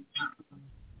to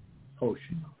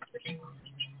potion.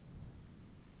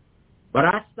 But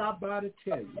I stopped by to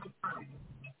tell you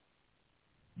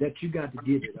that you got to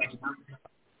give it up.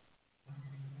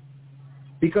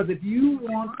 Because if you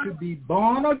want to be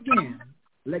born again,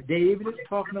 like David is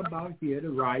talking about here, the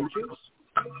righteous,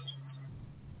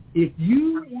 if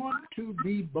you want to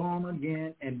be born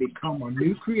again and become a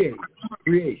new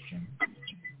creation,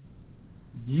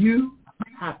 you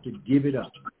have to give it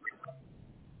up.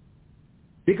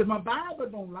 Because my Bible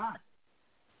don't lie.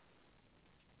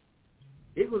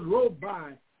 It was wrote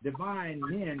by divine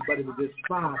men, but it was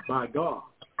inspired by God.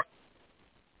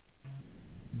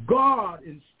 God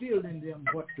instilled in them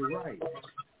what to write.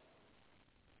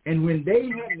 And when they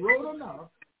had wrote enough,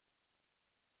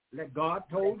 like God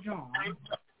told John,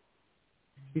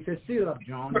 he said, seal up,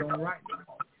 John, don't write no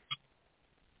more.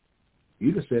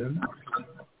 You just said enough.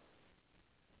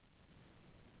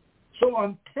 So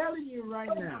I'm telling you right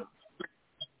now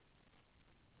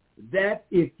that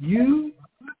if you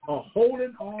are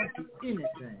holding on to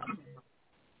anything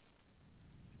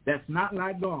that's not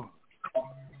like God,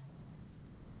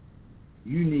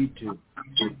 you need to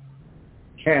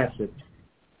cast it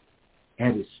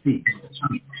at his feet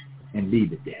and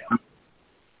leave it there.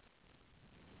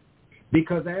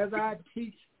 Because as I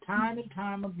teach time and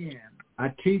time again,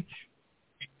 I teach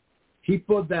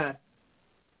people that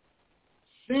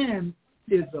sin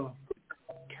is a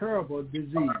terrible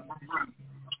disease.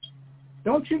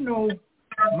 Don't you know,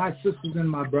 my sisters and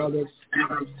my brothers,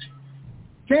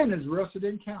 sin is worse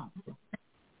than cancer.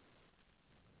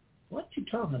 What you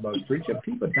talking about, preacher?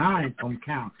 People dying from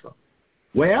cancer.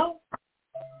 Well,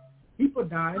 people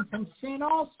dying from sin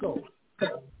also.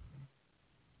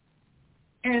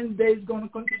 And they're going to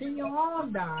continue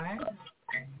on dying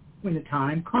when the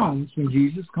time comes, when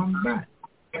Jesus comes back.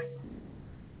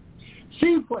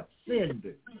 See what sin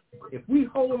does. If we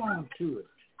hold on to it,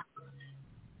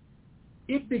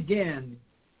 it began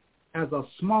as a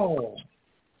small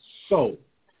soul.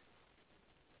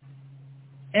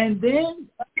 And then,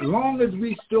 as long as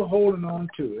we still holding on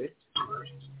to it,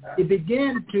 it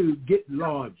began to get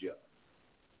larger.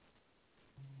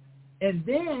 And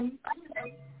then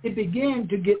it began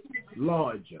to get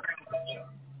larger.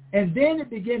 And then it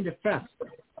began to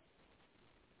fester.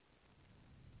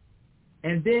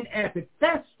 And then as it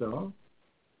festers,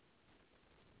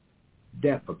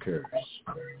 death occurs.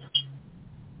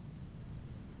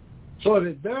 So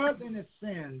if there's any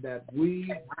sin that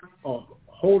we are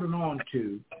holding on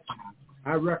to,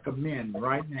 I recommend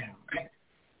right now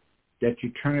that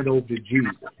you turn it over to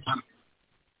Jesus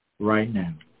right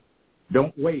now.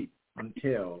 Don't wait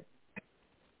until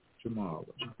tomorrow.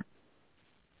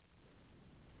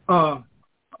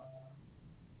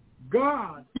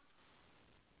 God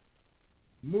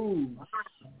moves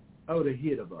out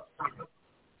ahead of us.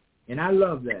 And I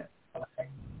love that.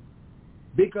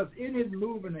 Because in his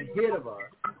moving ahead of us,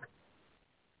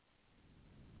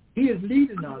 he is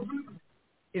leading us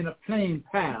in a plain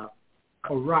path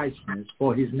of righteousness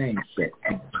for his name's sake.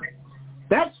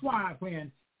 That's why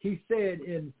when he said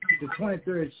in the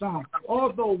 23rd Psalm,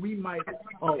 although we might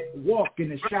walk in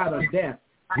the shadow of death,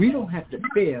 we don't have to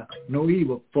fear no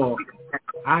evil, for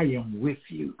I am with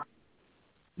you.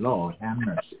 Lord, have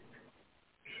mercy.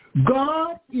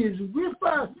 God is with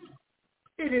us.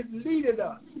 It has leaded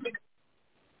us.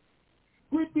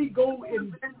 When we go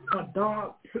in a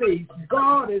dark place,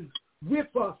 God is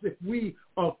with us if we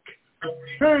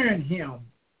turn him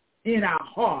in our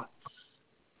hearts.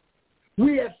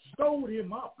 We have stored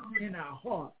him up in our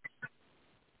hearts.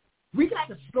 We got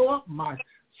to store up, my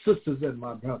sisters and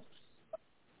my brothers.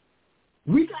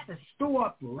 We got to store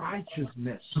up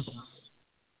righteousness.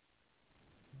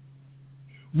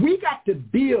 We got to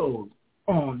build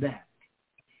on that,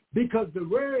 because the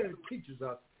word teaches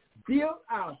us, build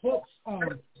our hopes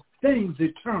on things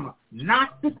eternal,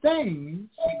 not the things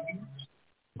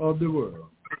of the world.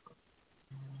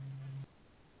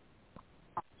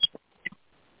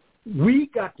 We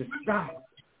got to stop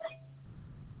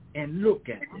and look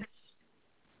at this.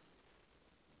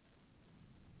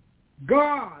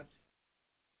 God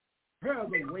prepares a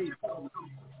way for us,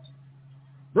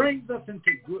 brings us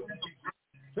into good,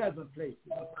 pleasant places.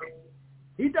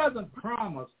 He doesn't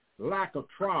promise lack of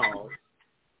trials,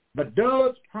 but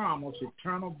does promise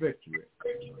eternal victory.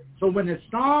 So when the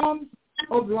storms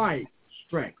of life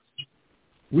strikes,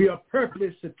 we are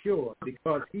perfectly secure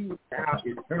because he is our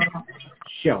eternal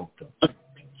shelter.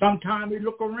 Sometimes we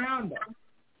look around us,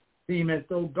 seem as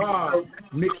though God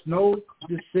makes no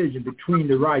decision between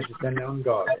the righteous and the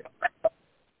ungodly.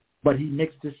 But he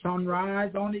makes the sun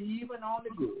rise on the evil and on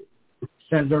the good,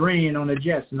 sends the rain on the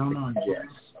just and on the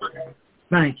unjust.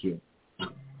 Thank you,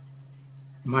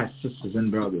 my sisters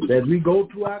and brothers. As we go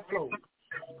to our close,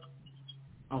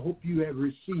 I hope you have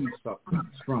received something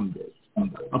from this.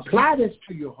 Apply this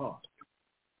to your heart.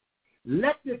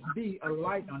 Let this be a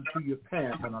light unto your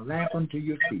path and a lamp unto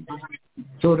your feet,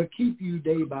 so to keep you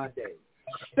day by day.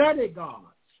 Study God.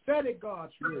 Study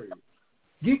God's word.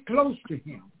 Get close to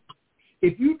him.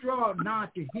 If you draw nigh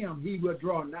to him, he will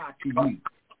draw nigh to you.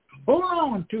 Hold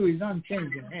on to his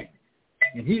unchanging hand,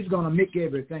 and he's going to make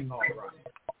everything all right.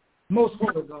 Most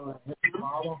holy God,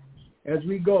 Father, as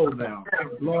we go now,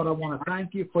 Lord, I want to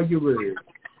thank you for your word.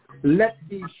 Let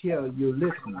these here, your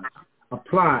listeners,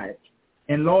 apply it.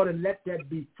 And Lord, and let that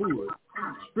be food,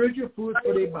 spiritual food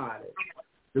for their bodies,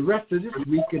 the rest of this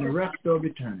week and the rest of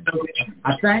eternity.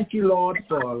 I thank you, Lord,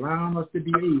 for allowing us to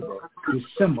be able to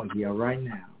assemble here right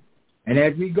now. And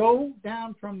as we go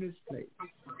down from this place,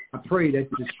 I pray that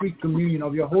the sweet communion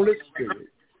of your Holy Spirit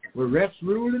will rest,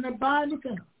 rule, and abide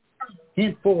within us,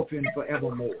 henceforth and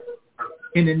forevermore.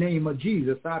 In the name of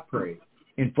Jesus, I pray.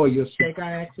 And for your sake,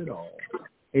 I ask it all.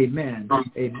 Amen,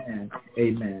 amen,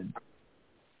 amen.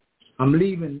 I'm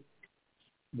leaving,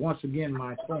 once again,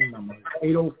 my phone number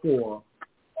is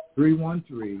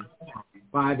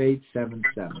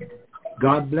 804-313-5877.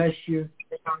 God bless you,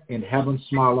 and heaven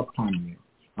smile upon you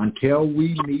until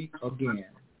we meet again.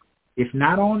 If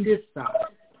not on this side,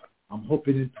 I'm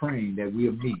hoping and praying that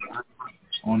we'll meet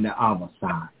on the other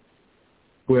side,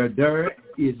 where there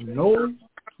is going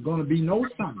to be no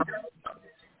Sunday.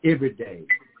 Every day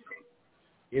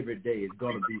is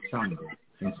going to be Sunday,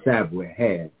 and Sabbath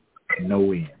has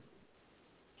no end.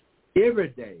 Every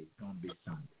day is going to be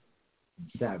Sunday,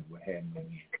 and Sabbath has no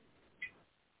end.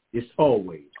 It's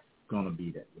always going to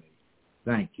be that way.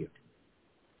 Thank you.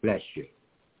 Bless you.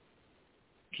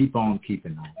 Keep on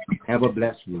keeping on. Have a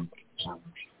blessed week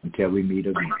until we meet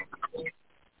again.